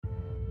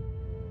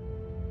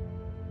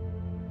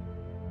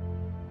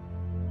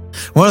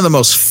One of the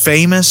most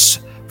famous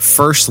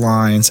first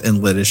lines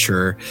in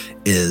literature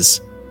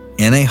is,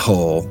 "In a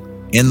hole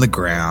in the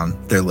ground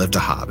there lived a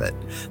hobbit.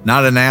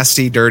 Not a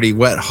nasty, dirty,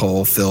 wet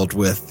hole filled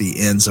with the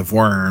ends of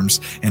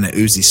worms and an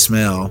oozy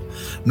smell,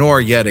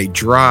 nor yet a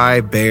dry,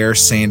 bare,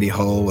 sandy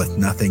hole with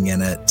nothing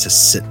in it to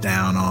sit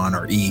down on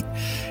or eat.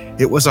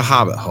 It was a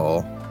hobbit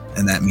hole,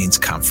 and that means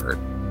comfort."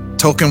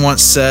 Tolkien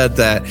once said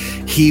that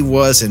he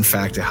was, in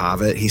fact, a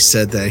hobbit. He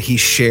said that he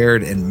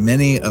shared in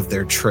many of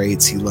their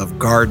traits. He loved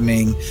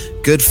gardening,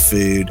 good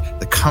food,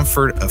 the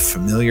comfort of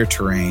familiar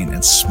terrain,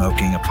 and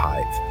smoking a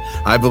pipe.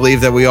 I believe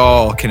that we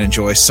all can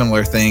enjoy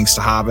similar things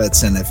to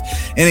hobbits, and if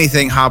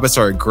anything, hobbits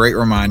are a great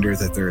reminder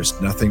that there is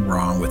nothing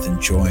wrong with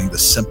enjoying the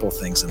simple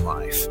things in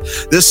life.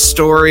 This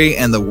story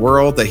and the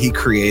world that he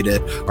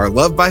created are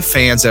loved by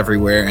fans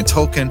everywhere, and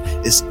Tolkien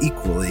is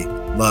equally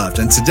loved.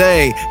 And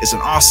today is an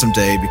awesome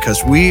day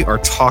because we are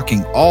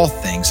talking all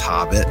things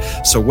Hobbit.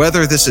 So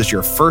whether this is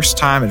your first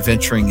time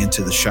adventuring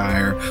into the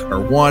Shire or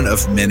one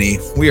of many,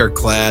 we are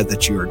glad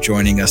that you are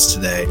joining us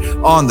today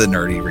on the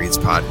Nerdy Reads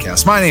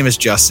podcast. My name is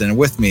Justin, and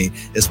with me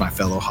is my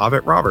fellow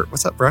Hobbit, Robert.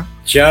 What's up, bro?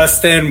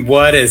 Justin,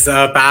 what is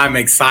up? I'm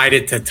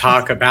excited to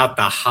talk about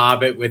the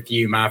Hobbit with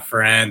you, my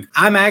friend.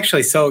 I'm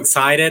actually so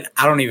excited.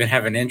 I don't even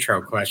have an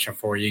intro question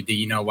for you. Do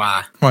you know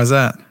why? Why is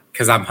that?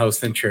 Because I'm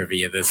hosting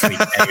trivia this week,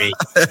 baby.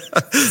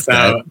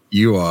 So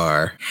you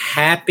are.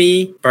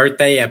 Happy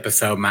birthday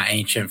episode, my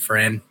ancient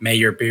friend. May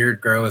your beard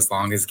grow as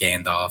long as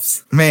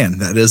Gandalf's. Man,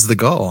 that is the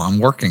goal. I'm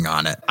working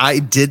on it. I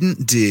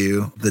didn't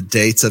do the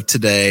dates of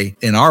today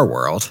in our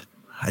world.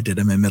 I did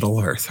them in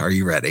Middle-earth. Are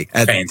you ready?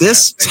 At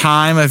this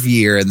time of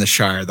year in the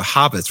Shire, the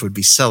hobbits would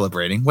be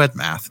celebrating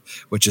Wedmath,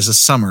 which is a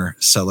summer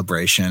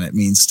celebration. It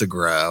means to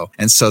grow.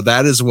 And so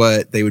that is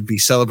what they would be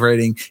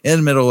celebrating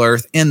in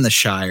Middle-earth in the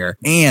Shire.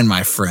 And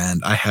my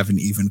friend, I have an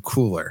even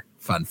cooler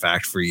fun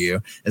fact for you,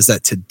 is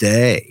that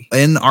today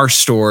in our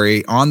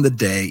story on the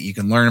day, you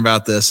can learn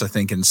about this, I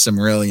think, in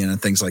Silmarillion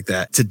and things like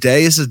that.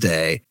 Today is a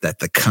day that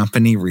the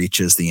company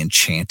reaches the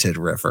Enchanted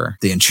River.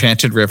 The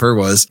Enchanted River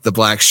was the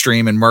black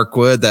stream in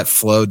Mirkwood that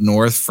flowed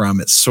north from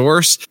its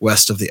source,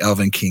 west of the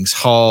Elven King's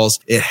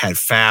halls. It had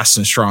fast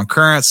and strong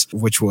currents,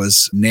 which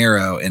was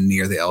narrow and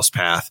near the Elf's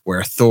Path,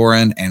 where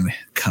Thorin and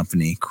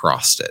company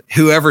crossed it.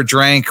 Whoever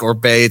drank or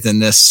bathed in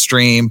this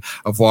stream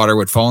of water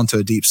would fall into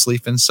a deep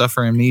sleep and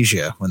suffer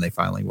amnesia when they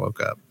finally woke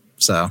up.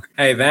 So,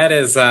 hey, that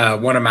is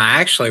one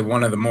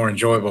of the more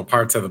enjoyable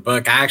parts of the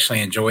book. I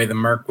actually enjoy the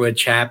Mirkwood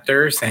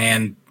chapters,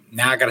 and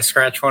now I got to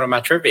scratch one of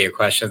my trivia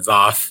questions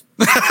off.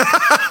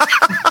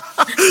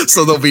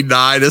 So there'll be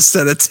 9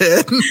 instead of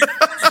 10.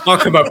 I'll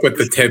come up with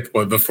the 10th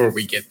one before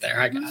we get there.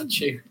 I got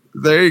you.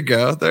 There you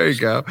go. There you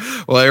go.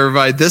 Well,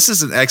 everybody, this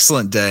is an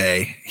excellent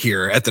day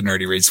here at the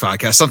Nerdy Reads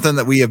podcast, something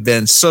that we have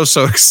been so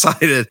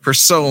excited for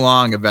so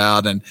long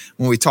about. And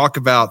when we talk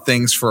about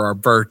things for our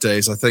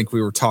birthdays, I think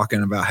we were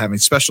talking about having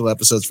special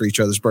episodes for each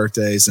other's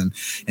birthdays and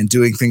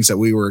doing things that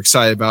we were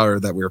excited about or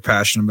that we were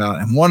passionate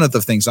about. And one of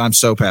the things I'm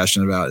so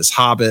passionate about is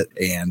Hobbit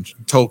and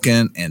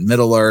Tolkien and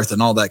Middle-earth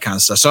and all that kind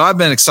of stuff. So I've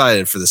been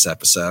excited for this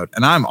episode.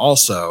 And I'm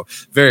also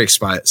very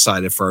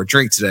excited for our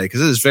drink today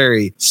because it is a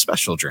very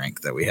special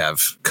drink that we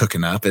have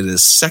cooking up. It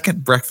is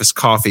Second Breakfast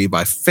Coffee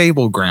by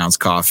Fable Grounds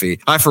Coffee.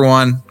 I, for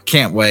one,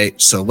 can't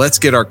wait. So let's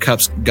get our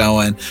cups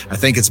going. I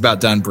think it's about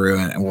done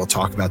brewing, and we'll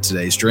talk about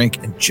today's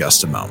drink in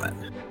just a moment.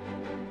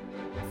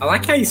 I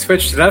like how you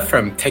switched it up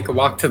from take a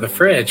walk to the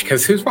fridge,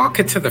 because who's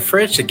walking to the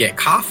fridge to get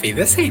coffee?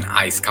 This ain't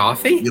iced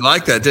coffee. You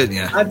like that, didn't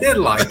you? I did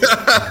like it.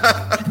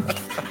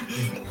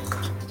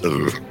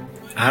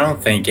 I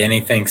don't think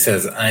anything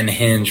says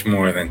unhinged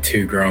more than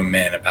 2 grown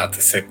men about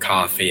to sip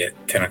coffee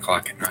at 10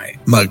 o'clock at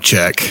night. Mug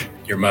check.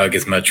 Your mug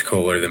is much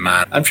cooler than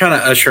mine. I'm trying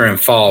to usher in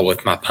fall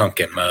with my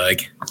pumpkin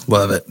mug.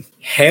 Love it.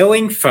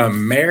 Hailing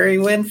from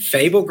Maryland,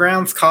 Fable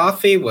Grounds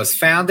Coffee was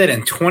founded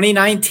in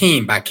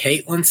 2019 by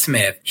Caitlin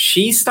Smith.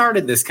 She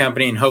started this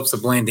company in hopes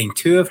of blending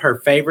 2 of her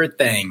favorite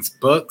things,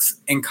 books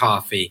and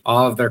coffee.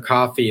 All of their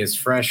coffee is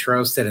fresh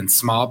roasted in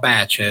small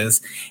batches.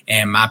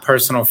 And my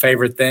personal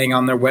favorite thing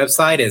on their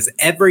website is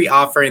every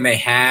offering they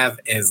have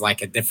is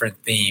like a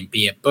different theme,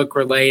 be it book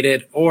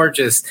related or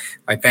just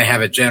like they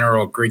have a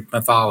general Greek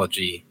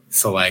mythology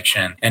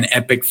selection, an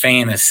epic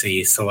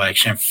fantasy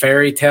selection,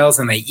 fairy tales,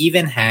 and they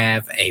even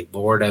have a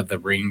Lord of the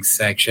Rings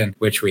section,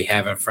 which we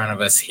have in front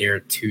of us here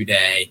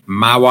today.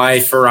 My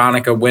wife,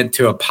 Veronica, went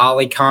to a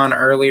Polycon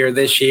earlier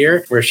this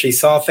year where she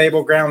saw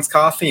Fable Grounds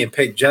Coffee and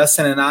picked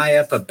Justin and I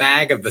up a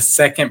bag of the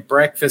Second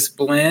Breakfast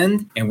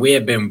Blend, and we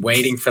have been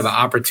waiting for the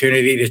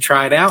opportunity to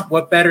try it out.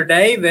 What better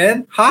day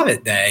than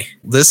Hobbit Day?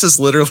 This has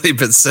literally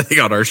been sitting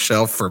on our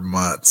shelf for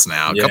months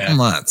now, a couple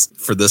months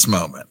for this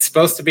moment. It's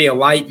supposed to be a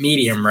light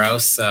medium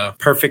roast, so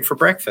perfect for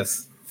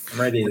breakfast. I'm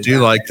ready to I do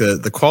like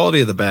the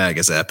quality of the bag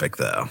is epic,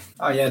 though.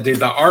 Oh, yeah, dude.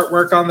 The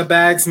artwork on the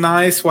bag's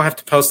nice. We'll have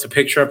to post a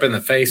picture up in the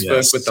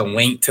Facebook with the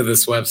link to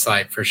this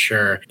website for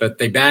sure. But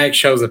the bag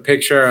shows a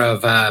picture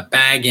of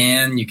Bag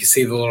Inn. You can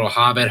see the little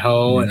hobbit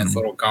hole and its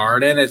little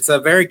garden. It's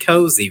very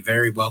cozy,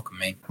 very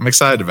welcoming. I'm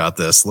excited about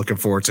this. Looking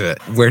forward to it.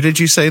 Where did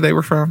you say they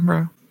were from,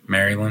 bro?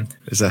 Maryland.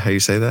 Is that how you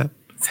say that?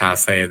 That's how I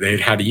say it,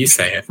 dude. How do you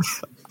say it?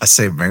 I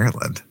say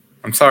Maryland.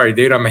 I'm sorry,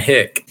 dude. I'm a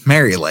hick.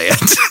 Maryland.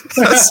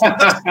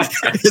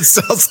 It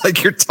sounds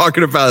like you're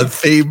talking about a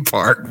theme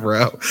park,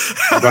 bro.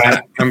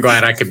 I'm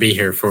glad I could be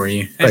here for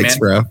you. Hey, Thanks, man.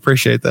 bro.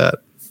 Appreciate that.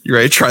 You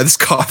ready to try this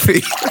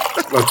coffee?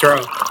 Let's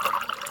roll.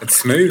 It's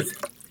smooth.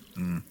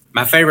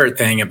 My favorite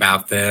thing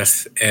about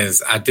this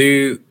is I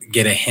do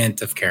get a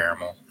hint of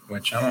caramel,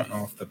 which I don't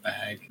know if the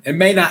bag. It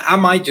may not. I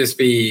might just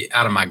be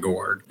out of my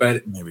gourd,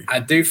 but maybe. I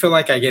do feel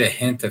like I get a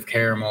hint of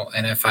caramel.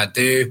 And if I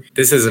do,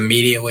 this is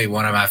immediately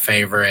one of my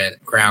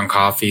favorite ground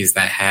coffees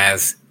that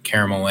has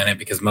caramel in it,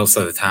 because most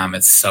of the time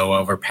it's so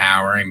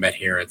overpowering, but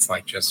here it's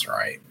like just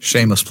right.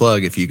 Shameless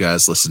plug, if you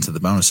guys listen to the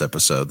bonus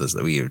episode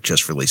that we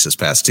just released this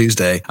past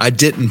Tuesday, I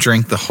didn't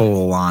drink the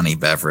whole Alani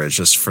beverage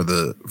just for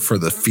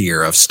the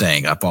fear of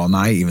staying up all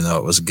night, even though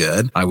it was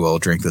good. I will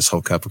drink this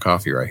whole cup of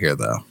coffee right here,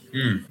 though.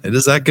 It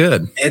is that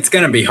good. It's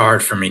going to be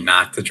hard for me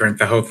not to drink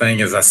the whole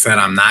thing. As I said,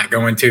 I'm not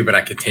going to, but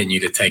I continue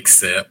to take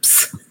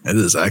sips. It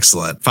is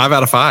excellent. 5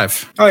 out of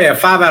 5. Oh, yeah.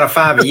 5 out of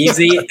 5.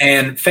 Easy.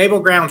 And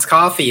Fable Grounds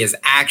Coffee is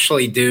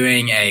actually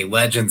doing a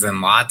Legends and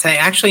Latte.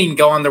 Actually, you can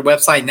go on their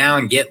website now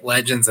and get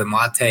Legends and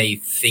Latte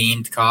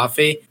themed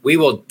coffee. We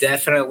will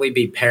definitely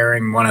be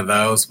pairing one of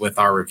those with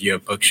our review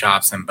of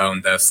Bookshops and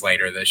Bone Dust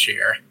later this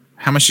year.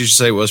 How much did you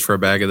say it was for a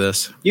bag of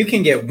this? You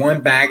can get one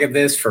bag of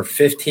this for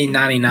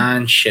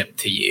 $15.99 shipped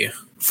to you.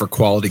 For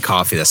quality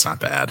coffee, that's not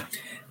bad.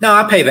 No,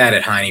 I pay that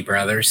at Heine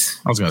Brothers.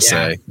 I was going to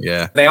say,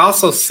 yeah. They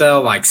also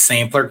sell like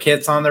sampler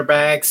kits on their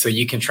bags, so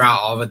you can try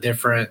all the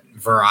different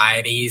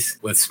varieties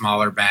with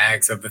smaller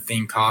bags of the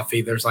themed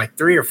coffee. There's like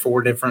 3 or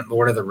 4 different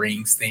Lord of the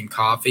Rings themed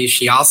coffees.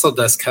 She also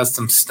does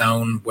custom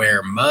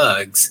stoneware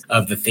mugs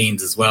of the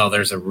themes as well.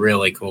 There's a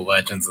really cool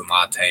Legends and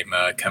Latte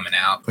mug coming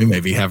out. We may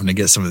be having to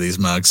get some of these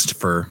mugs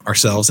for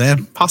ourselves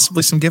and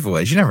possibly some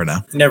giveaways. You never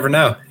know. Never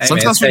know. Hey,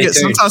 sometimes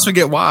we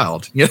get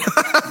wild. Yeah.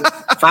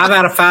 5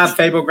 out of 5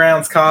 Fable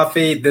Grounds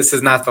Coffee. This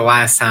is not the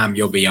last time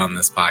you'll be on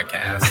this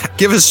podcast.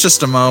 Give us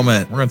just a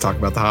moment. We're going to talk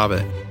about The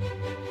Hobbit.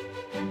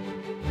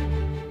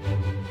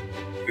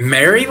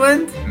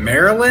 Maryland?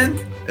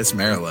 It's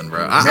Maryland,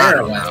 bro.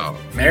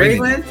 Maryland.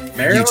 Maryland?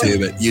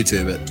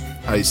 YouTube it.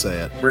 How you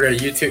say it? We're going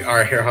to YouTube. All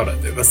right, here, hold on.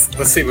 Dude.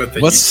 Let's see what the...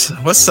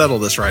 Let's settle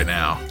this right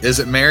now. Is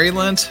it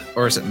Maryland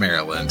or is it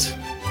Maryland?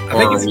 I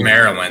think it's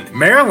Maryland.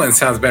 Maryland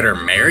sounds better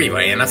than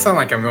Maryland. I sound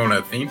like I'm going to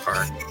a theme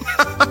park.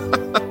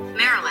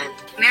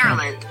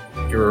 Maryland.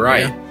 You were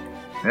right.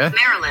 Yeah.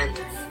 Maryland.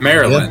 Yeah.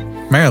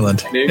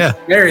 Maryland. Dude. Yeah.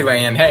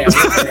 Maryland. Hey,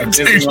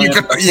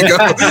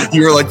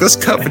 you were like, this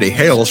company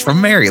hails from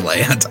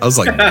Maryland. I was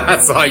like, I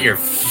saw your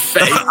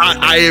face.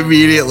 I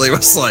immediately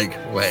was like,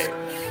 wait,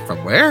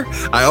 from where?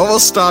 I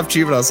almost stopped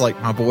you, but I was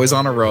like, my boy's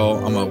on a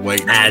roll. I'm gonna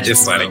wait.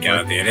 Just let it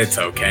go, dude. It's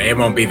okay. It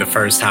won't be the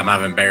first time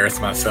I've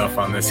embarrassed myself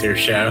on this here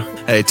show.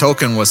 Hey,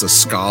 Tolkien was a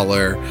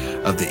scholar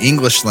of the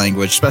English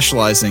language,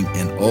 specializing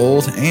in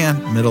Old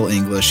and Middle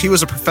English. He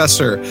was a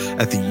professor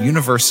at the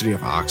University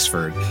of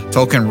Oxford.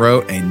 Tolkien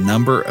wrote a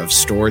number of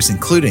stories,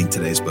 including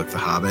today's book, The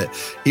Hobbit.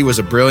 He was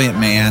a brilliant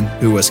man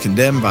who was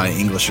condemned by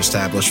English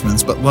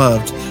establishments, but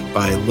loved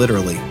by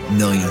literally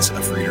millions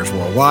of readers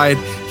worldwide.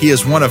 He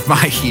is one of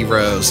my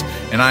heroes,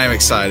 and I am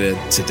excited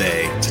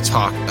today to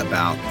talk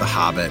about The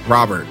Hobbit.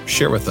 Robert,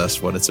 share with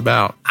us what it's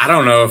about. I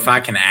don't know if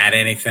I can add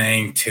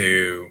anything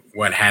to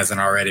what hasn't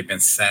already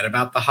been said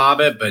about The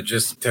Hobbit, but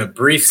just a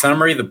brief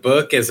summary, the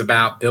book is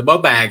about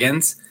Bilbo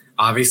Baggins,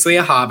 obviously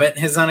a hobbit, and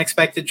his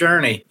unexpected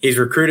journey. He's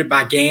recruited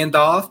by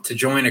Gandalf to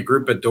join a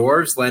group of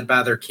dwarves led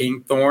by their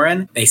king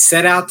Thorin. They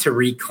set out to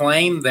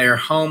reclaim their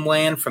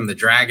homeland from the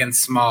dragon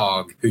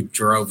Smaug, who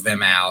drove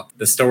them out.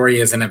 The story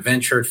is an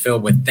adventure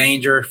filled with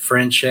danger,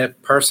 friendship,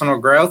 personal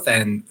growth,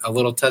 and a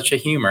little touch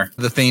of humor.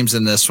 The themes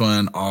in this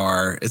one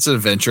are, it's an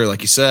adventure,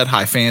 like you said,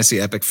 high fantasy,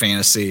 epic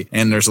fantasy,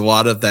 and there's a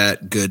lot of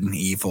that good and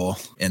evil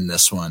in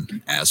this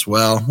one as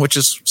well, which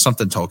is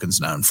something Tolkien's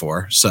known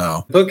for.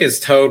 So the book is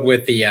told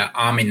with the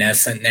ominous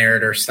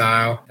narrator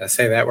style. Did I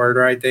say that word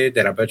right, dude?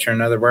 Did I butcher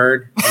another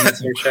word on this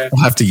here show?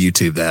 We'll have to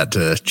YouTube that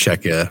to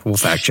check you. We'll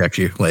fact check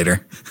you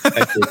later.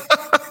 Thank you.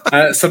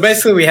 So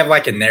basically we have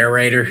like a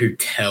narrator who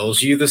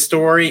tells you the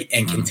story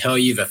and can tell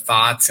you the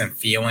thoughts and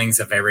feelings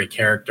of every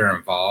character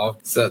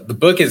involved. So the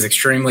book is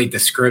extremely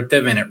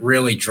descriptive and it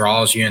really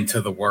draws you into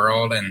the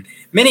world. And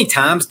many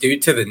times, due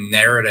to the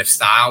narrative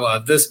style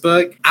of this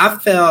book, I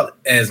felt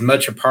as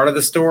much a part of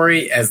the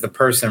story as the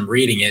person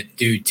reading it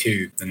due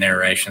to the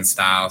narration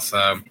style.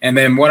 So, and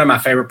then one of my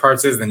favorite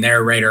parts is the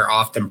narrator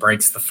often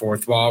breaks the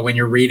fourth wall when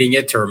you're reading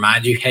it to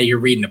remind you, hey, you're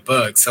reading a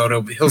book.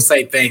 So he'll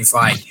say things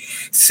like,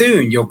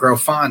 soon you'll grow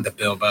fond of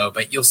Bilbo,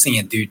 but you'll see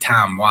in due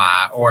time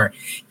why. Or,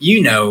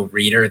 you know,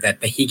 reader,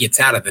 that he gets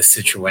out of this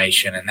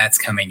situation and that's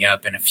coming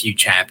up in a few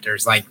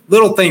chapters. Like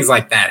little things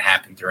like that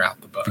happen throughout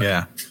the book.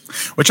 Yeah.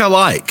 Which I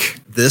like.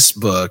 This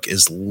book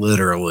is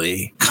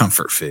literally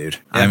comfort food.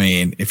 Yeah. I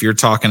mean, if you're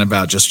talking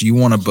about just you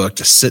want a book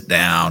to sit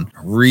down,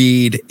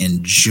 read,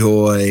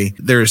 enjoy,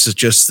 there's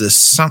just this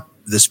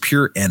this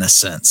pure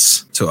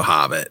innocence to a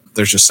Hobbit.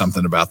 There's just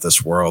something about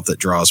this world that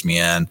draws me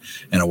in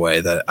a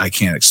way that I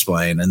can't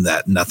explain and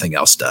that nothing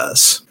else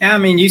does. Yeah, I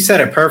mean, you said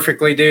it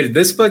perfectly, dude.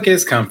 This book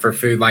is comfort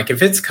food. Like,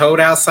 if it's cold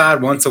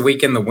outside once a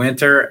week in the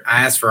winter,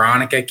 I ask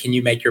Veronica, can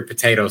you make your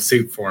potato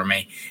soup for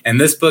me? And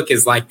this book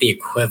is like the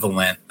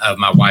equivalent of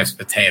my wife's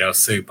potato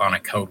soup on a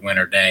cold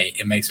winter day.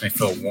 It makes me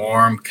feel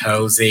warm,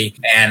 cozy.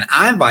 And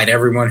I invite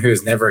everyone who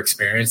has never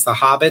experienced The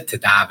Hobbit to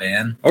dive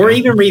in or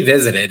even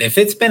revisit it. If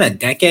it's been a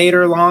decade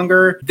or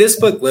longer, this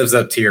book lives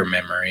up to your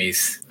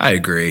memories. I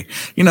agree.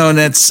 And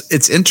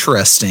it's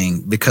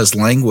interesting because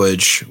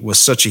language was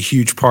such a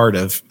huge part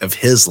of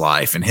his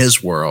life and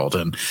his world.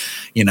 And,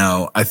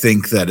 I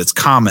think that it's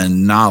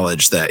common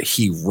knowledge that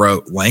he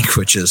wrote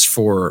languages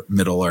for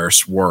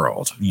Middle-earth's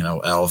world,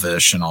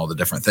 Elvish and all the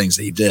different things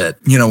that he did.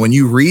 When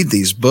you read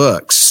these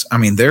books, I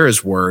mean, there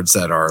is words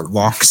that are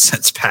long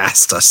since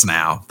past us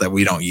now that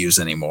we don't use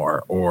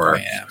anymore, or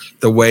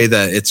the way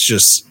that it's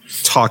just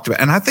talked about.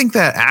 And I think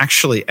that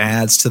actually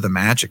adds to the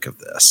magic of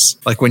this.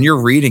 Like when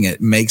you're reading it,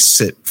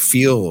 makes it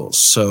feel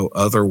so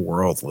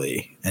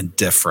otherworldly and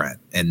different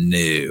and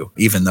new,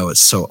 even though it's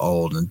so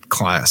old and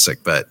classic.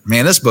 But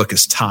man, this book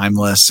is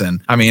timeless.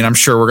 And I mean, I'm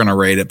sure we're going to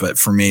rate it, but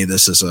for me,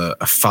 this is a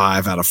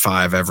 5 out of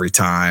 5 every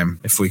time.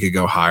 If we could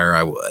go higher,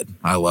 I would.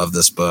 I love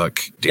this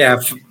book.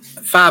 Yeah.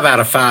 5 out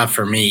of 5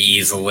 for me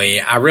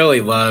easily. I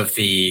really love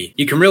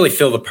you can really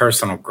feel the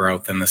personal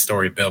growth in the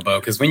story of Bilbo,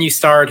 because when you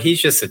start,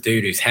 he's just a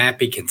dude who's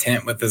happy,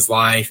 content with his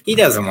life. He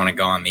doesn't want to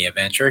go on the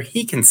adventure.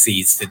 He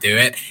concedes to do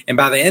it. And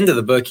by the end of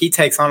the book, he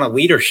takes on a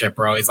leadership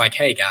role. He's like,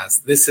 hey guys,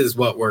 this is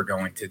what we're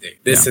going to do.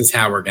 This is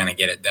how we're going to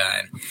get it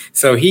done.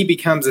 So he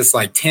becomes this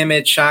like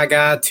timid, shy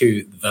guy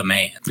to the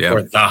man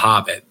or the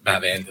Hobbit by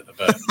the end of the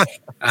book.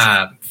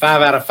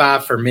 5 out of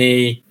 5 for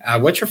me.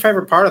 What's your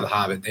favorite part of The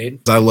Hobbit,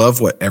 dude? I love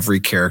what every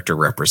character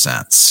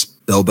represents.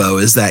 Bilbo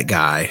is that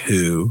guy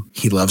who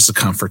he loves the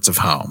comforts of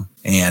home.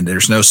 And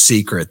there's no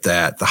secret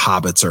that the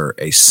hobbits are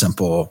a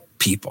simple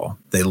people.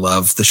 They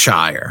love the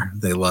Shire.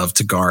 They love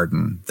to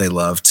garden. They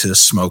love to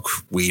smoke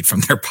weed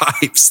from their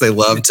pipes. They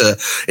love to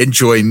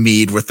enjoy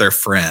mead with their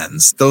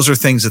friends. Those are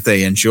things that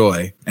they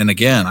enjoy. And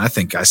again, I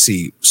think I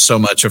see so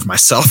much of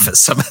myself as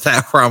some of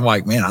that, where I'm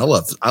like, man, I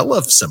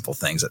love simple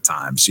things at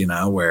times,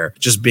 where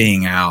just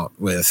being out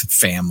with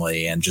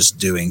family and just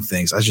doing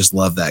things. I just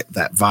love that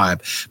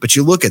vibe. But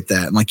you look at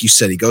that, and like you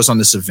said, he goes on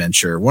this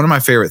adventure. One of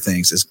my favorite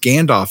things is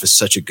Gandalf is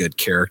such a good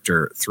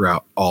character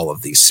throughout all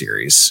of these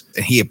series.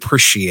 And he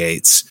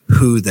appreciates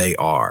who they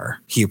are.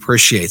 He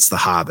appreciates the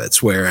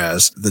hobbits,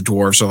 whereas the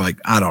dwarves are like,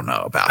 I don't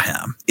know about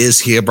him. Is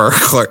he a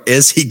burglar?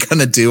 Is he going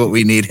to do what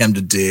we need him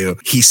to do?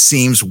 He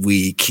seems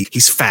weak.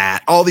 He's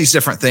fat. All these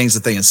different things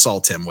that they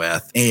insult him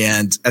with.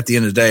 And at the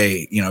end of the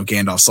day,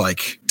 Gandalf's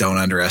like, don't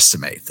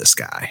underestimate this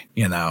guy,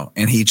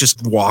 and he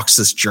just walks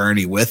this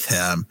journey with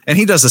him. And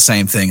he does the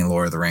same thing in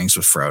Lord of the Rings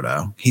with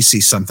Frodo. He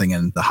sees something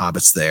in the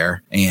hobbits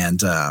there.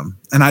 And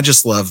I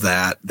just love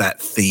that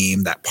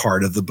theme, that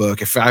part of the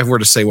book. If I were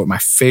to say what my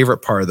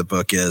favorite part of the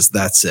book is,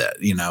 that's it,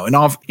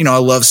 and I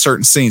love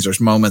certain scenes. There's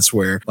moments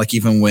where, like,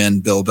 even when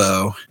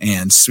Bilbo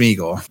and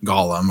Smeagol,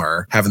 Gollum,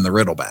 are having the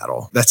riddle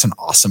battle, that's an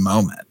awesome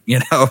moment,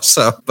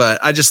 but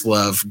I just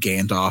love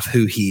Gandalf,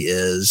 who he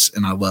is.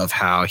 And I love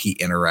how he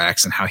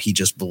interacts and how he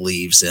just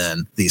believes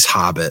in these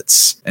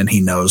hobbits, and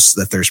he knows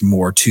that there's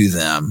more to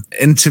them.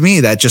 And to me,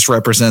 that just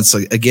represents,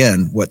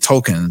 again, what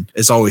Tolkien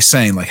is always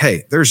saying, like,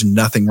 hey, there's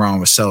nothing wrong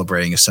with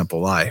celebrating a simple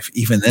life.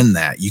 Even in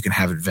that, you can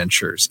have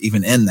adventures.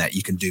 Even in that,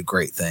 you can do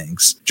great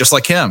things. Just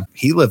like him,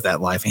 he lived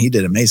that life and he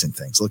did amazing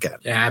things. Look at it.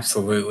 Yeah,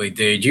 absolutely,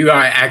 dude. You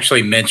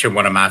actually mentioned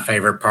one of my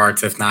favorite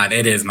parts. If not,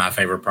 it is my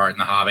favorite part in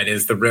The Hobbit,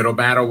 is the riddle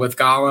battle with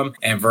Gollum.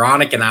 And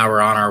Veronica and I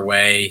were on our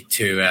way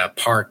to a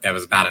park that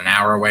was about an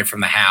hour away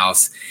from the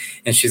house.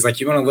 And she's like,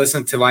 you want to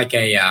listen to like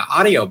a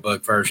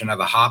audiobook version of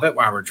The Hobbit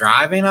while we're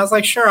driving? I was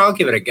like, sure, I'll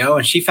give it a go.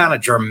 And she found a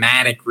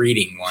dramatic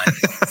reading one.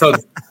 So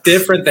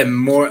different than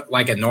more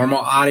like a normal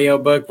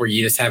audiobook where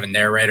you just have a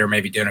narrator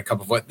maybe doing a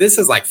couple of what. This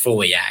is like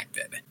fully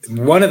acted.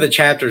 One of the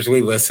chapters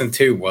we listened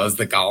to was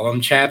the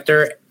Gollum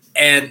chapter.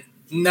 And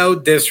no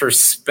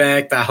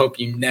disrespect, I hope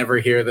you never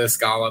hear this,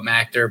 Gollum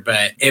actor,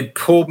 but it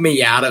pulled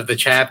me out of the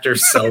chapter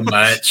so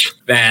much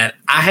that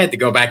I had to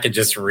go back and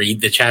just read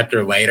the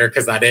chapter later,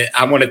 because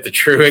I wanted the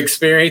true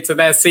experience of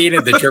that scene,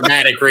 and the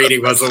dramatic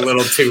reading was a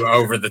little too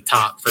over the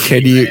top for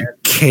me.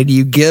 Can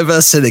you give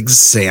us an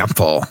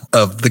example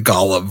of the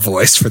Gollum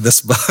voice for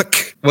this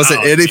book? Was it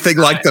anything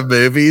like the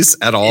movies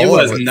at all?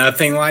 It was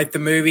nothing like the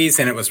movies,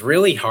 and it was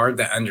really hard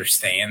to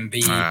understand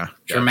the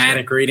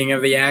dramatic reading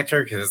of the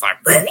actor, because it's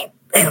like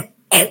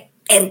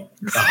the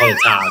whole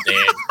time,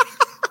 dude.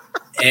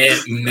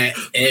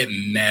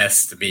 It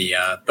messed me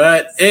up,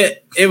 but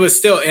it was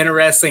still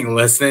interesting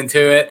listening to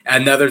it.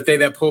 Another thing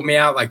that pulled me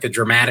out, like the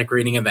dramatic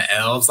reading of the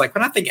elves. Like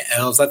when I think of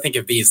elves, I think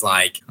of these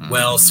like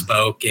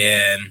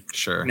well-spoken,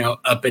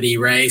 uppity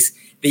race.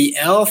 The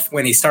elf,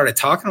 when he started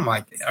talking, I'm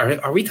like,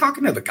 are we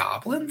talking to the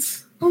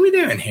goblins? what are we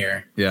doing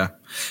here? Yeah.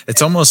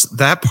 It's almost,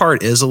 that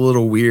part is a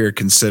little weird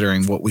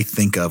considering what we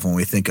think of when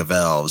we think of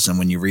elves. And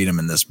when you read them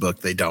in this book,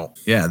 they don't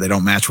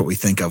match what we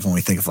think of when we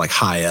think of like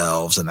high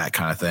elves and that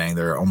kind of thing.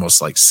 They're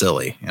almost like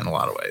silly in a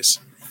lot of ways.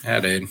 Yeah,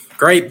 dude.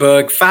 Great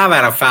book. 5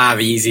 out of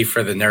 5 easy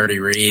for the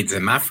nerdy reads.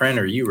 And my friend,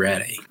 are you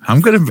ready?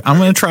 I'm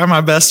gonna try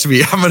my best to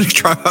be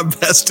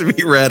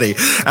ready.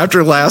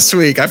 After last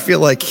week, I feel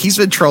like he's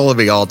been trolling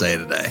me all day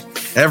today.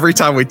 Every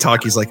time we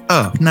talk, he's like,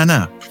 "Oh,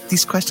 no.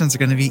 These questions are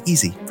going to be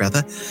easy,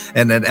 brother."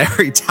 And then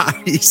every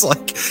time he's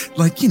like,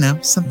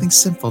 something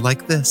simple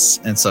like this.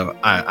 And so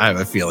I have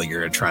a feeling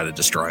you're going to try to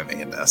destroy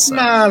me in this.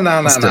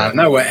 So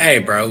No way. Hey,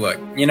 bro, look,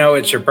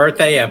 it's your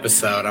birthday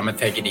episode. I'm going to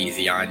take it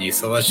easy on you.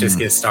 So let's just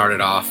get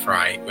started off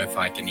right with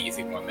like an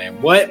easy one,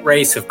 man. What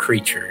race of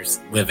creatures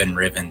live in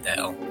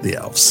Rivendell? The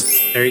elves.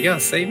 There you go.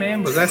 See,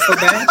 man, was that so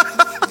bad?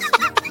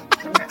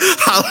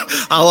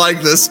 I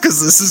like this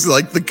because this is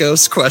like the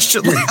ghost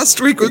question last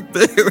week with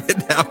Boo,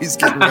 and now he's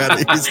getting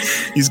ready.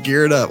 He's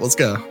geared up. Let's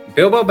go.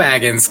 Bilbo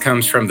Baggins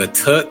comes from the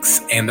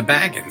Tooks and the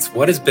Baggins.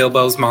 What is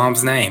Bilbo's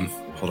mom's name?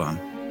 Hold on.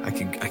 I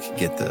could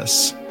get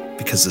this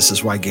because this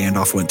is why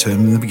Gandalf went to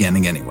him in the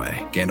beginning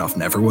anyway. Gandalf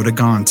never would have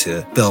gone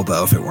to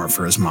Bilbo if it weren't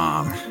for his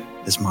mom.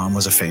 His mom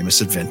was a famous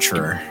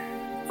adventurer.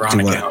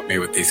 Veronica helped me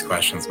with these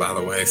questions, by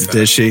the way. So.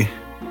 Did she?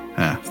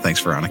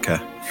 Thanks,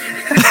 Veronica.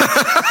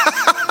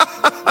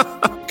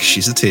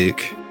 She's a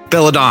toque.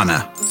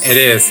 Belladonna. It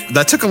is.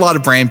 That took a lot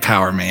of brain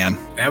power, man.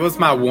 That was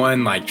my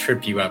one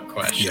trip you up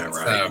question. Yeah,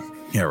 right. So.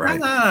 Yeah, right.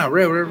 No,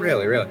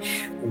 really.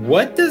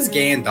 What does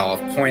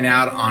Gandalf point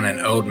out on an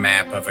old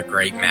map of a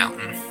great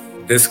mountain?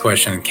 This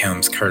question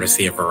comes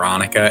courtesy of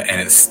Veronica, and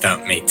it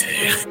stumped me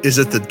too. Is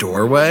it the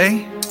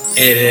doorway?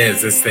 It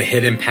is. It's the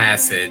hidden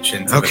passage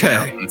into the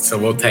mountain. So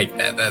we'll take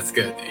that. That's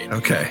good, dude.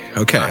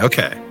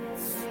 Okay.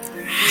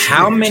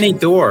 How many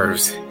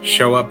dwarves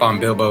show up on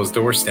Bilbo's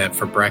doorstep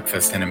for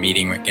breakfast and a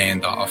meeting with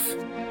Gandalf?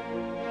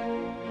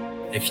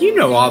 If you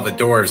know all the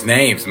dwarves'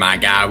 names, my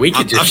guy, we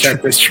could just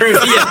shut this trivia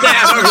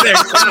down over there.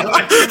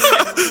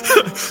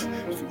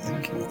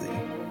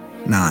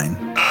 9.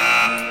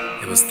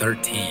 It was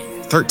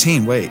 13.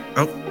 13, wait.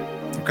 Oh,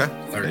 okay.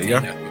 13. There you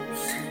go.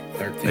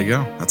 13. There you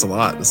go. That's a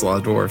lot. That's a lot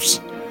of dwarves.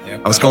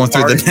 Yep, I was going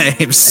through the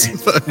names.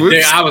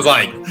 Dude, I was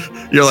like,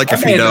 you're like,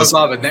 if he knows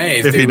all the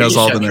names. If he knows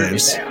all the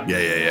names.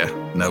 Yeah.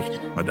 Nope,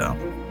 I don't.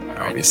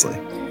 Obviously.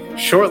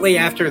 Shortly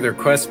after their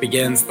quest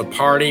begins, the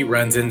party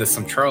runs into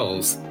some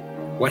trolls.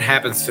 What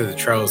happens to the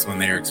trolls when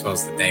they're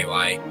exposed to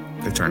daylight?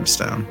 They turn to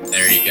stone.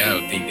 There you go.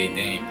 Ding, ding,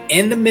 ding.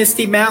 In the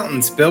Misty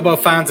Mountains, Bilbo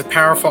finds a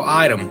powerful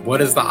item. What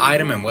is the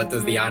item and what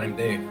does the item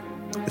do?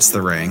 It's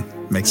the ring.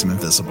 Makes him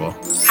invisible.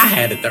 I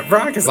had it. The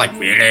rock is like,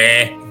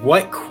 really?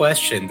 What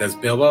question does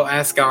Bilbo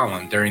ask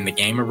Gollum during the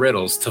game of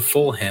riddles to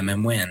fool him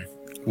and win?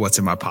 What's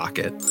in my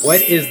pocket?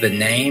 What is the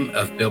name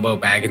of Bilbo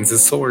Baggins'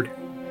 sword?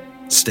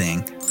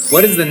 Sting.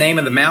 What is the name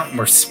of the mountain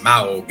where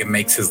Smaug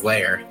makes his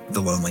lair?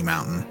 The Lonely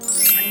Mountain.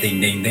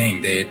 Ding, ding,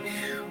 ding, dude.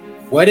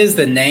 What is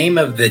the name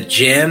of the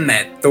gem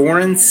that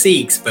Thorin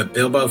seeks but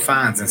Bilbo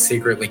finds and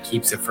secretly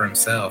keeps it for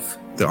himself?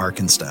 The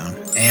Arkenstone.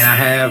 And I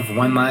have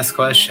one last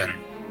question.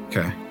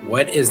 Okay.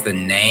 What is the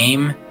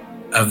name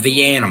of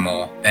the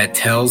animal that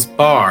tells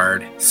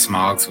Bard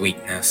Smaug's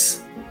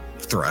weakness?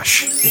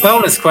 Thrush.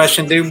 Bonus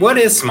question, dude. What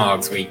is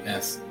Smaug's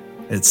weakness?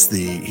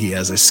 He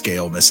has a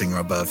scale missing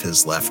above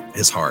his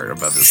heart,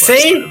 above his See?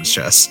 left side of his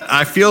chest.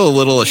 I feel a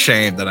little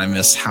ashamed that I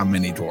missed how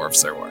many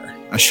dwarves there were.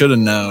 I should have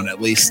known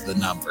at least the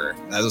number.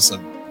 That was a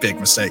big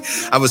mistake.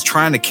 I was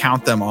trying to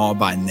count them all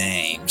by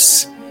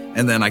names,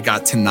 and then I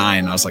got to 9.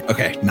 And I was like,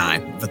 okay,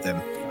 9. But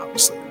then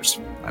obviously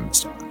I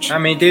missed a bunch. I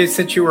mean, dude,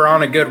 since you were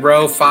on a good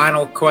row,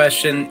 final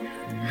question.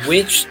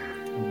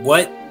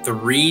 What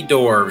 3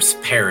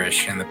 dwarves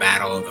perish in the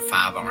Battle of the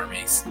 5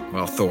 Armies?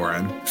 Well,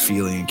 Thorin,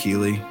 Feely, and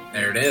Keely.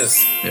 There it is.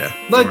 Yeah.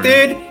 Look,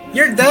 Thorin. dude,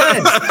 you're done.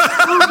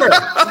 Over.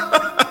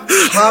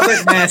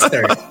 Hobbit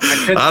Master.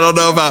 I don't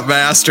know about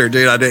Master,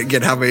 dude. I didn't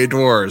get how many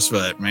dwarves,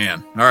 but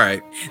man. All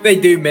right. They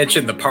do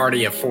mention the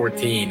party of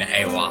 14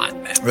 a lot.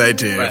 They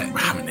do. But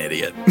I'm an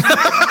idiot.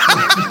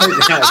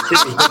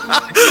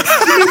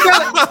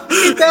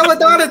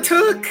 Belladonna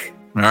took.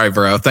 All right,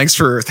 bro. Thanks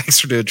for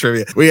doing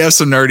trivia. We have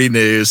some nerdy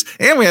news,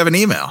 and we have an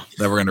email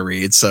that we're going to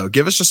read. So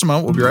give us just a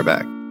moment. We'll be right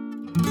back.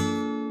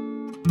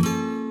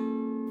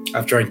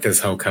 I've drank this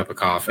whole cup of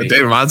coffee.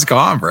 Dude, mine's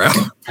gone, bro.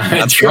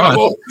 I'm in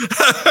trouble.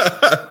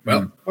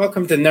 Well,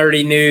 welcome to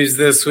Nerdy News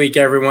this week,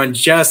 everyone.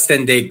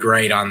 Justin did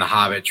great on the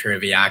Hobbit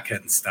trivia. I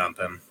couldn't stump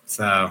him.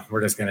 So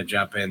we're just going to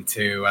jump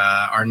into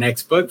our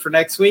next book for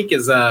next week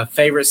is a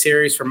favorite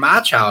series from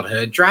my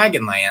childhood,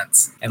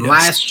 Dragonlance. And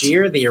last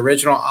year, the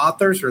original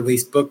authors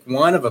released book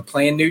 1 of a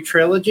planned new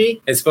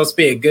trilogy. It's supposed to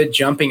be a good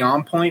jumping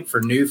on point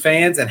for new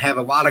fans and have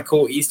a lot of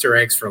cool Easter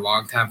eggs for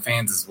longtime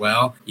fans as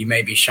well. You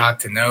may be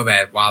shocked to know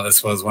that while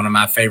this was one of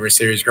my favorite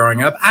series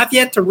growing up, I've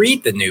yet to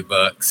read the new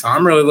book. So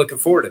I'm really looking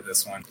forward to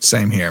this one.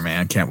 Same here,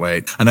 man. Can't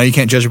wait. I know you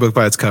can't judge a book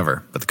by its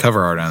cover, but the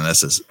cover art on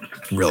this is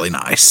really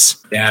nice.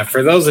 Yeah,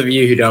 for those of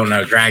you who don't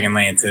know,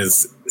 Dragonlance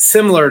is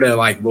similar to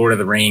like Lord of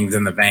the Rings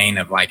in the vein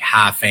of like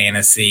high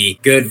fantasy.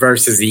 Good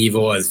versus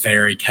evil is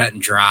very cut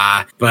and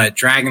dry, but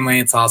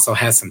Dragonlance also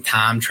has some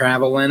time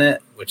travel in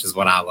it, which is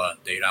what I love,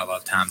 dude. I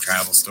love time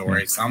travel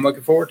stories. So I'm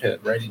looking forward to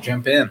it. Ready to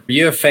jump in. Are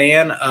you a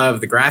fan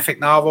of the graphic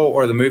novel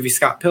or the movie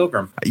Scott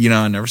Pilgrim?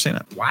 I've never seen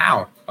it.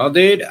 Wow. Well,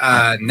 dude,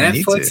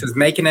 Netflix is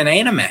making an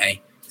anime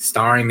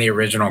starring the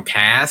original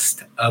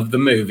cast of the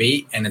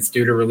movie, and it's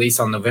due to release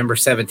on November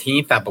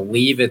 17th. I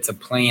believe it's a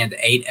planned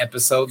 8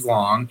 episodes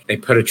long. They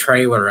put a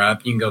trailer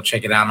up. You can go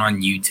check it out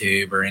on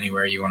YouTube or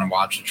anywhere you want to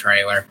watch a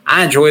trailer.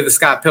 I enjoy the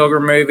Scott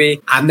Pilgrim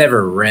movie. I've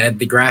never read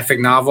the graphic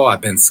novel. I've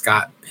been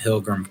Scott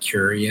Pilgrim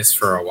curious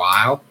for a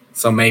while.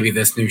 So maybe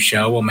this new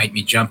show will make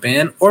me jump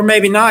in, or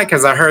maybe not,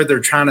 because I heard they're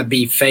trying to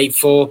be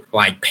faithful,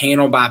 like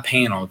panel by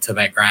panel, to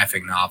that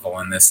graphic novel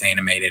in this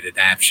animated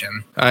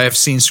adaptation. I have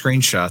seen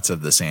screenshots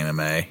of this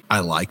anime. I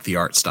like the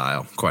art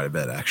style quite a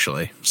bit,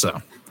 actually.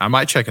 So I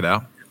might check it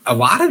out. A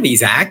lot of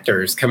these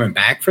actors coming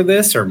back for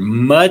this are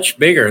much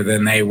bigger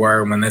than they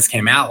were when this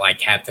came out, like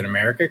Captain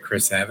America,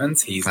 Chris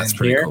Evans. That's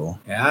pretty here. Cool.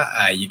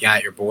 Yeah, you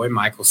got your boy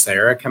Michael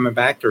Cera coming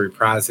back to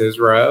reprise his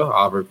role,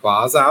 Aubrey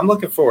Plaza. I'm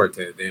looking forward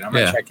to it, dude. I'm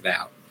going to check it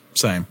out.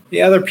 Same.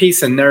 The other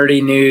piece of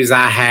nerdy news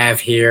I have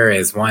here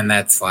is one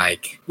that's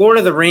like Lord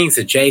of the Rings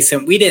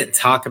adjacent. We didn't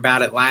talk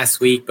about it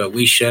last week, but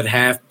we should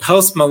have.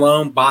 Post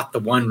Malone bought the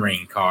One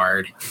Ring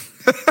card.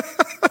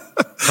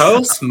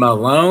 Post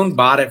Malone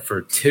bought it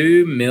for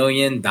 $2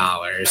 million.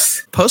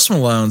 Post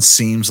Malone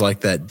seems like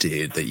that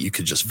dude that you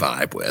could just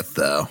vibe with,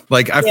 though.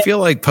 Like, I feel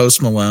like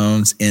Post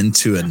Malone's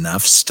into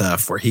enough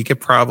stuff where he could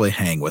probably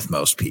hang with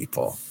most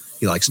people.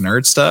 He likes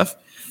nerd stuff.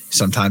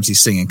 Sometimes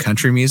he's singing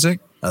country music.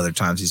 Other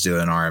times he's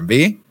doing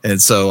R&B. And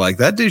so, like,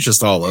 that dude's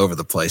just all over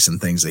the place in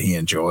things that he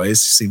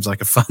enjoys. He seems like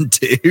a fun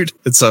dude.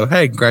 And so,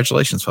 hey,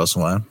 congratulations, Post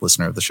Malone,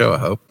 listener of the show, I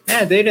hope.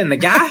 Yeah, dude. And the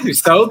guy who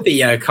sold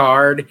the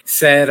card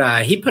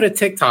said he put a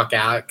TikTok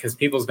out because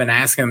people's been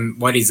asking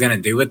what he's going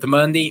to do with the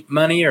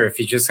money or if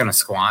he's just going to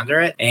squander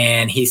it.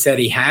 And he said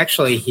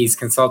he's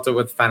consulted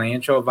with a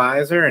financial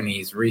advisor and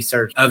he's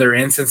researched other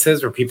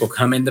instances where people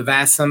come into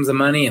vast sums of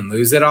money and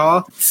lose it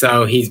all.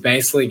 So he's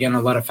basically going to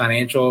let a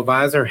financial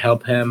advisor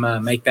help him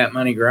make that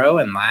money grow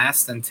and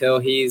last until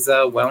he's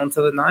well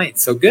into the night.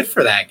 So good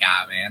for that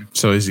guy, man.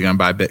 So is he gonna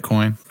buy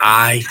Bitcoin?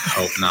 I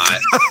hope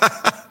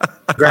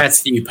not.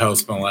 Congrats to you,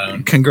 Post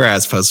Malone.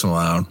 Congrats, Post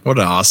Malone. What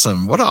an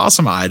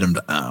awesome item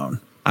to own.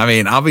 I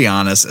mean, I'll be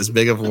honest, as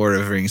big of a Lord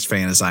of the Rings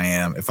fan as I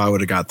am, if I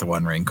would have got the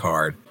One Ring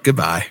card,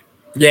 goodbye.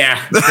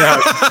 Yeah.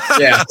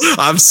 Yeah.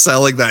 I'm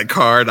selling that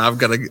card. I'm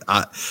going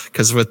to,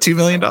 because with $2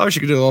 million, you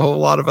can do a whole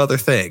lot of other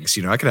things.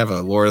 I could have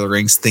a Lord of the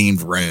Rings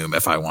themed room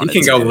if I wanted.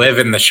 You can go live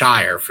in the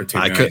Shire for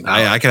 $2 million.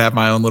 I could have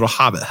my own little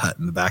Hobbit hut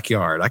in the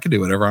backyard. I could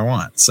do whatever I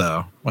want.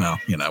 So, well,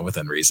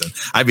 within reason.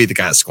 I'd be the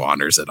guy that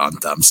squanders it on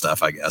dumb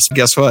stuff, I guess.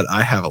 Guess what?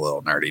 I have a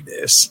little nerdy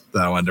news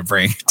that I wanted to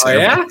bring to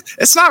yeah?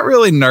 It's not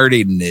really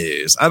nerdy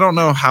news. I don't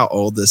know how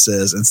old this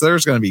is. And so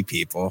there's going to be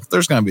people.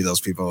 There's going to be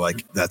those people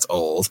like, that's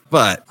old.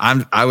 But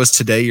I was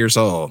today years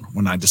old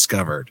when I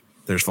discovered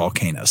there's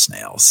volcano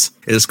snails.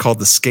 It is called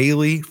the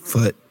scaly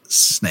foot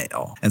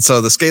snail. And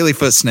so the scaly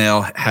foot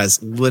snail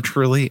has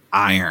literally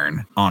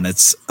iron on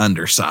its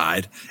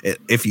underside.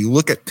 If you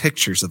look at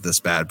pictures of this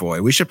bad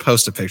boy, we should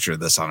post a picture of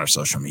this on our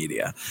social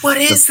media. What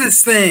is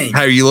this thing?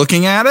 Are you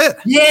looking at it?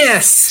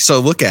 Yes. So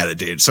look at it,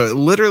 dude. So it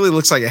literally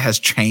looks like it has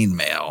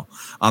chainmail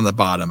on the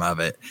bottom of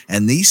it.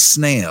 And these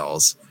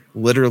snails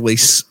literally,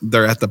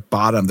 they're at the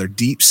bottom. They're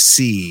deep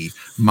sea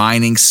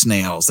mining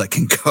snails that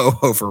can go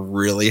over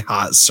really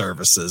hot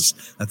surfaces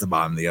at the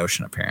bottom of the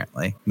ocean,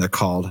 apparently. They're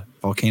called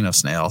volcano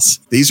snails.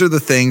 These are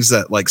the things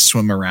that like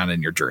swim around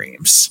in your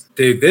dreams.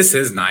 Dude, this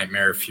is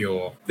nightmare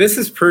fuel. This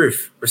is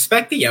proof.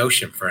 Respect the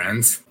ocean,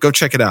 friends. Go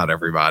check it out,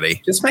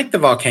 everybody. Just make the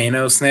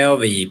volcano snail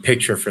the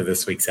picture for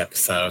this week's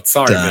episode.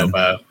 Sorry, Done.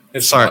 Bilbo.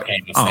 It's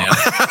volcano snail.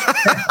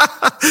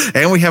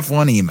 And we have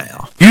one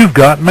email. You've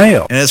got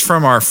mail. And it's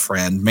from our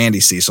friend, Mandy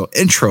Cecil,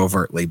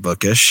 introvertly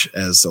bookish,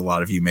 as a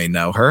lot of you may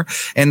know her.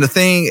 And the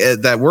thing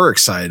that we're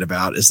excited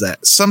about is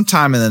that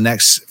sometime in the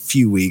next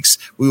few weeks,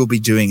 we will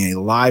be doing a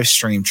live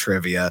stream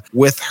trivia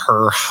with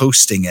her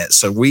hosting it.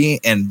 So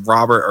we and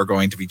Robert are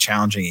going to be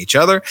challenging each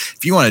other.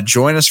 If you want to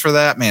join us for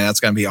that, man,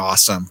 that's going to be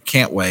awesome.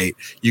 Can't wait.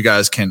 You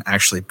guys can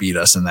actually beat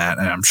us in that.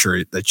 And I'm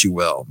sure that you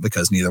will,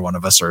 because neither one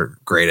of us are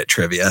great at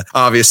trivia,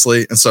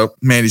 obviously. And so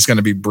Mandy's going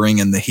to be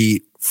bringing the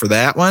heat for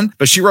that one.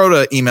 But she wrote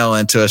an email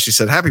into us. She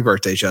said, "Happy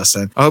birthday,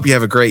 Justin. I hope you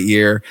have a great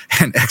year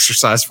and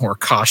exercise more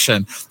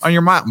caution on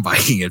your mountain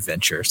biking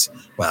adventures."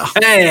 Well,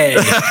 hey,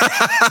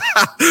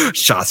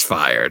 shots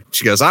fired.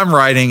 She goes, "I'm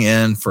writing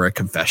in for a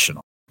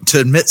confessional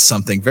to admit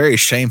something very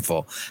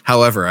shameful.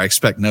 However, I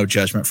expect no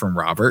judgment from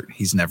Robert.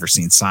 He's never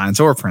seen Signs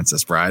or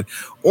Princess Bride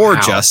or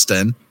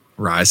Justin,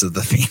 Rise of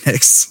the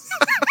Phoenix."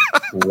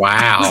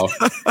 Wow.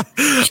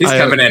 She's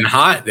coming in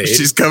hot, dude.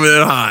 She's coming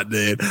in hot,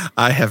 dude.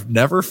 "I have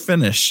never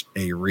finished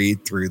a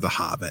read through The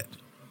Hobbit."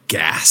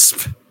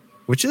 Gasp.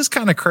 which is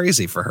kind of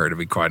crazy for her, to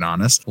be quite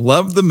honest.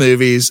 Love the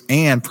movies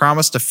and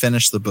promise to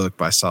finish the book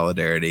by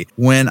Solidarity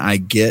when I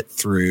get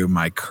through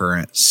my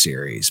current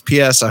series.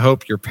 P.S. I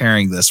hope you're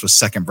pairing this with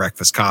second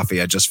breakfast coffee.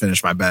 I just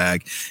finished my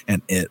bag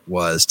and it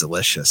was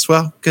delicious.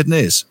 Well, good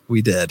news.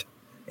 We did.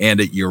 And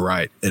you're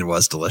right. It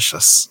was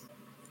delicious.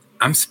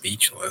 I'm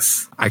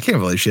speechless. I can't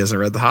believe she hasn't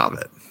read The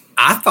Hobbit.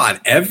 I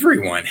thought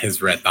everyone has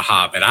read The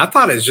Hobbit. I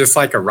thought it's just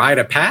like a rite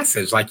of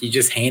passage, like you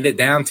just hand it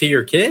down to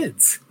your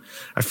kids.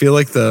 I feel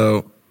like,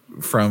 though,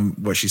 from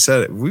what she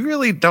said, we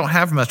really don't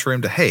have much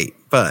room to hate.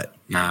 But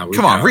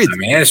come on, read. I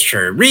mean, it's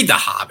true. Read The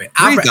Hobbit.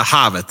 Read The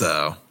Hobbit,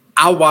 though.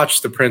 I'll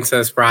watch The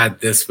Princess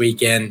Bride this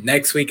weekend.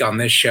 Next week on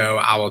this show,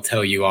 I will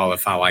tell you all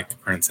if I like The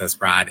Princess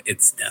Bride.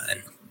 It's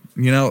done.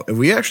 You know,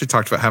 we actually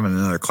talked about having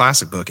another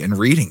classic book and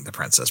reading The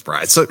Princess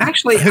Bride. So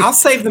actually, I'll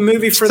save the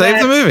movie for that.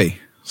 Save the movie.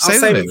 I'll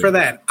save it for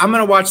that. I'm going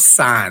to watch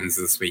Signs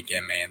this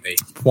weekend, Mandy.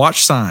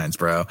 Watch Signs,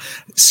 bro.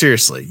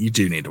 Seriously, you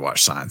do need to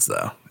watch Signs,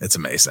 though. It's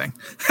amazing.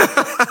 All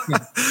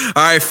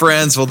right,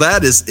 friends. Well,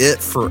 that is it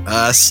for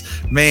us.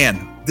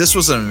 Man, this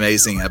was an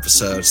amazing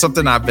episode.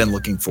 Something I've been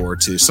looking forward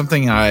to.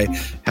 Something I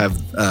have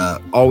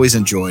always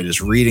enjoyed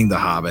is reading The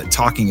Hobbit,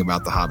 talking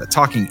about The Hobbit,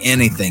 talking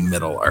anything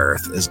Middle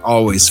Earth is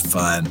always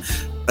fun.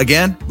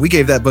 Again, we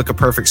gave that book a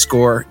perfect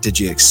score. Did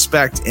you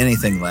expect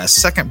anything less?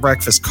 Second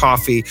Breakfast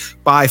Coffee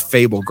by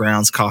Fable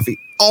Grounds Coffee,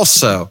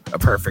 also a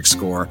perfect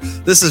score.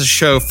 This is a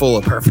show full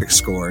of perfect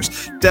scores.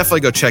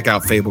 Definitely go check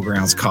out Fable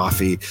Grounds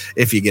Coffee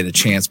if you get a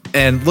chance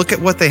and look at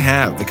what they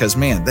have, because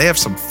man, they have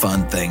some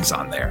fun things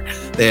on there.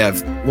 They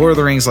have Lord of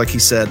the Rings, like he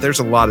said. There's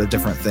a lot of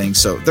different things,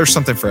 so there's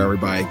something for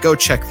everybody. Go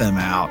check them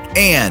out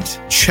and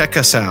check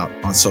us out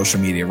on social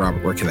media.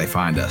 Robert, where can they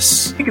find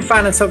us? You can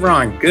find us over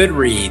on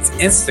Goodreads,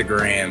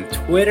 Instagram,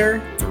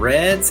 Twitter,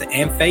 Threads,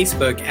 and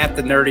Facebook at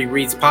the Nerdy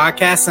Reads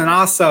Podcast, and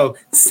also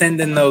send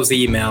in those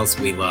emails.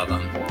 We love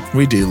them.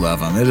 We do love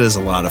them. It is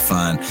a lot of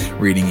fun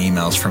reading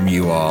emails from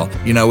you all.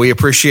 You know, we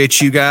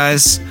appreciate you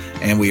guys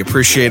and we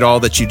appreciate all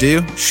that you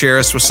do. Share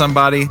us with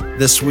somebody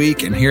this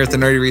week. And here at the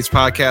Nerdy Reads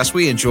Podcast,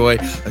 we enjoy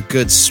a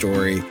good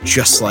story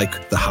just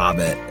like The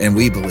Hobbit. And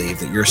we believe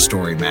that your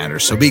story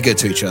matters. So be good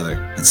to each other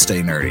and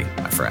stay nerdy,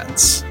 my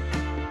friends.